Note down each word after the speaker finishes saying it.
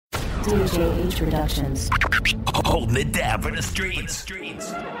DJH Productions. Holding it down for the streets.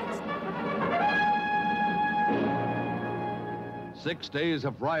 6 days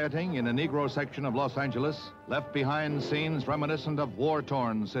of rioting in a Negro section of Los Angeles left behind scenes reminiscent of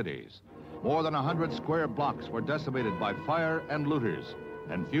war-torn cities. More than 100 square blocks were decimated by fire and looters,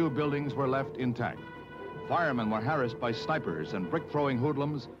 and few buildings were left intact. Firemen were harassed by snipers and brick-throwing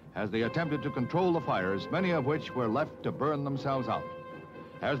hoodlums as they attempted to control the fires, many of which were left to burn themselves out.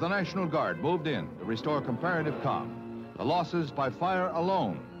 As the National Guard moved in to restore comparative calm, the losses by fire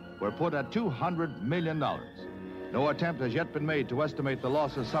alone were put at $200 million. No attempt has yet been made to estimate the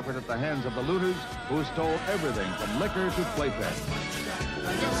losses suffered at the hands of the looters who stole everything from liquor to playpens.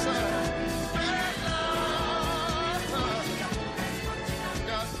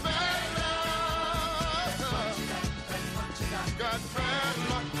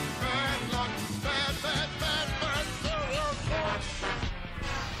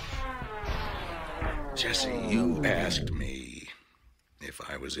 Jesse, you asked me if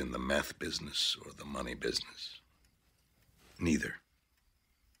I was in the meth business or the money business. Neither.